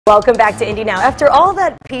Welcome back to Indy Now. After all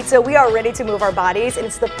that pizza, we are ready to move our bodies, and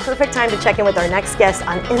it's the perfect time to check in with our next guest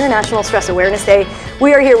on International Stress Awareness Day.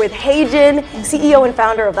 We are here with Heijin, CEO and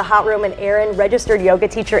founder of The Hot Room, and Erin, registered yoga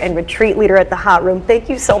teacher and retreat leader at The Hot Room. Thank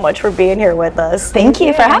you so much for being here with us. Thank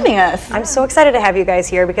you for having us. I'm so excited to have you guys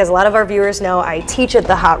here because a lot of our viewers know I teach at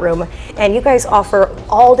The Hot Room, and you guys offer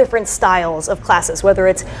all different styles of classes, whether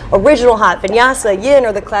it's original hot, vinyasa, yin,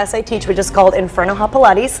 or the class I teach, which is called Inferno Hot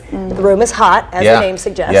Pilates. The room is hot, as the name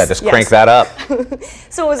suggests. Yeah, just crank that up.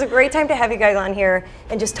 So it was a great time to have you guys on here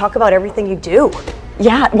and just talk about everything you do.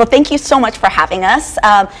 Yeah, well, thank you so much for having us.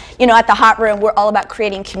 You know, at The Hot Room, we're all about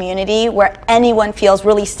creating community where anyone feels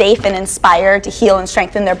really safe and inspired to heal and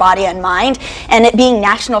strengthen their body and mind. And it being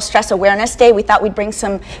National Stress Awareness Day, we thought we'd bring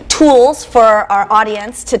some tools for our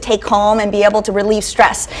audience to take home and be able to relieve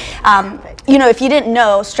stress. You know, if you didn't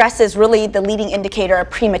know, stress is really the leading indicator of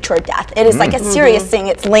premature death. It is like a serious thing.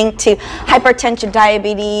 It's linked to hypertension,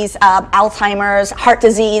 diabetes, Alzheimer's, heart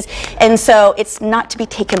disease, and so it's not to be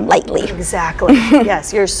taken lightly. Exactly.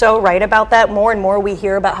 Yes, you're so right about that. More and more we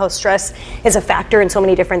hear about how stress is a factor in so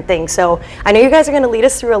many different things. So I know you guys are going to lead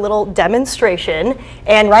us through a little demonstration,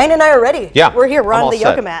 and Ryan and I are ready. Yeah, we're here. We're on the set.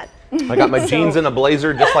 yoga mat. I got my jeans and a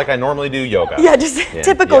blazer just like I normally do yoga. Yeah, just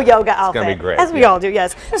typical yoga outfit. It's going to be great. As we all do,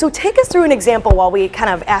 yes. So take us through an example while we kind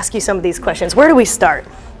of ask you some of these questions. Where do we start?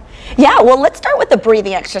 Yeah, well, let's start with the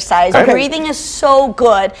breathing exercise. Okay. Breathing is so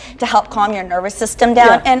good to help calm your nervous system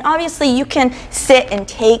down. And obviously you can sit and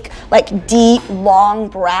take like deep, long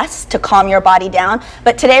breaths to calm your body down.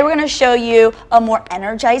 But today we're going to show you a more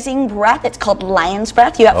energizing breath. It's called lion's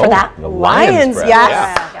breath. You up for that? The lion's breath.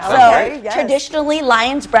 Yes. Yeah. So traditionally,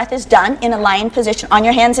 lion's breath is done in a lion position on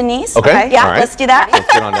your hands and knees. Okay. Yeah, All right. let's do that. Let's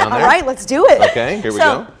get on down there. All right, let's do it. Okay, here we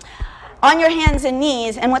go. On your hands and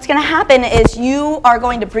knees, and what's going to happen is you are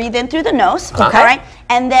going to breathe in through the nose, Okay. all right?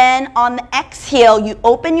 And then on the exhale, you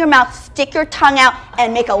open your mouth, stick your tongue out,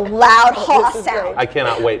 and make a loud haw sound. I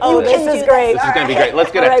cannot wait Oh, for this. this is great. This is going to be great.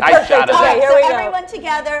 Let's get All a right, tight perfect. shot of Okay, this. here we So go. everyone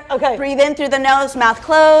together, Okay. breathe in through the nose, mouth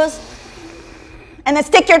closed, and then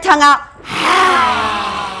stick your tongue out.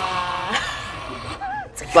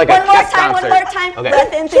 It's like One a more chest time, concert. one more time. Okay.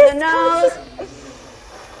 Breath in through the nose.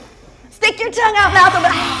 Stick your tongue out, mouth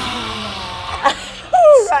open.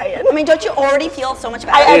 Ryan. I mean, don't you already feel so much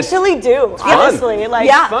better? I actually do, honestly. Like,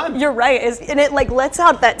 Yeah. Fun. You're right. And it like lets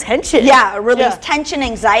out that tension. Yeah, release tension,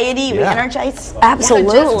 anxiety, Yeah. re-energize.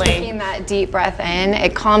 Absolutely. So just taking that deep breath in,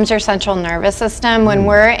 it calms your central nervous system. When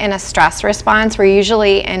we're in a stress response, we're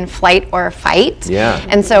usually in flight or fight. Yeah.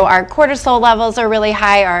 And so our cortisol levels are really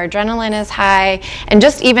high, our adrenaline is high, and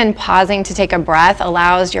just even pausing to take a breath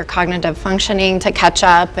allows your cognitive functioning to catch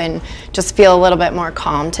up and just feel a little bit more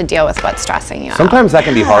calm to deal with what's stressing you out. Sometimes that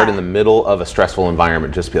can be hard in the middle of a stressful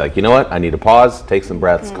environment. Just be like, you know what? I need to pause, take some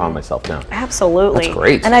breaths, calm myself down. Absolutely. That's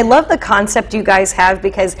great. And I love the concept you guys have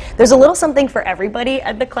because there's a little something for everybody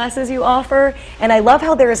at the classes you offer. And I love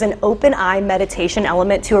how there is an open eye meditation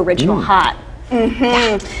element to Original Hot.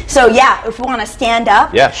 So yeah, if we want to stand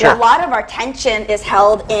up, Yeah, sure. a lot of our tension is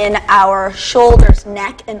held in our shoulders,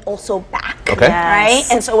 neck, and also back. Okay. Right?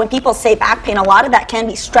 And so when people say back pain, a lot of that can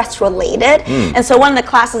be stress related. And so one of the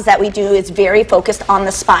classes that we do is very focused on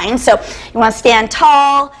the spine. So you want to stand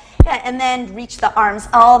tall and then reach the arms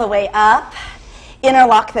all the way up.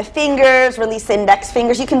 Interlock the fingers, release the index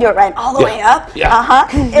fingers. You can do it right all the way up. Yeah.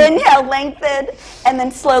 Inhale, lengthen, and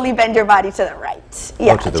then slowly bend your body to the right.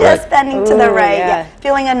 Yeah, to the just right. bending to the Ooh, right. yeah.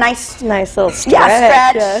 Feeling a nice Little stretch.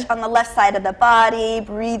 yeah, stretch on the left side of the body,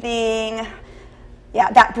 breathing.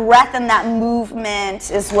 Yeah, that breath and that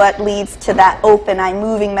movement is what leads to that open eye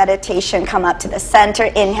moving meditation. Come up to the center,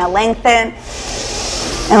 inhale, lengthen.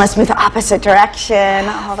 And let's move the opposite direction,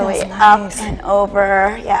 all the way up and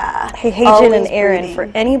over. Yeah. Hey, Heijin Always and Erin, breathing.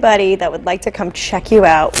 for anybody that would like to come check you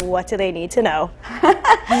out, what do they need to know?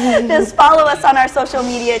 Just follow us on our social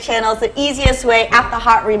media channels. The easiest way, at The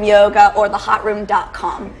Hot Room Yoga or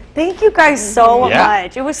thehotroom.com. Thank you guys so Yeah.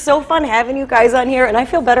 much. It was so fun having you guys on here, and I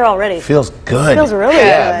feel better already. Feels good. Feels really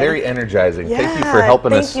Yeah, good. very energizing. Thank you for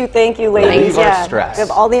helping us. Thank you, ladies. relieve our stress. We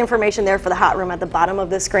have all the information there for the Hot Room at the bottom of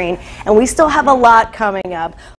the screen, and we still have a lot coming up.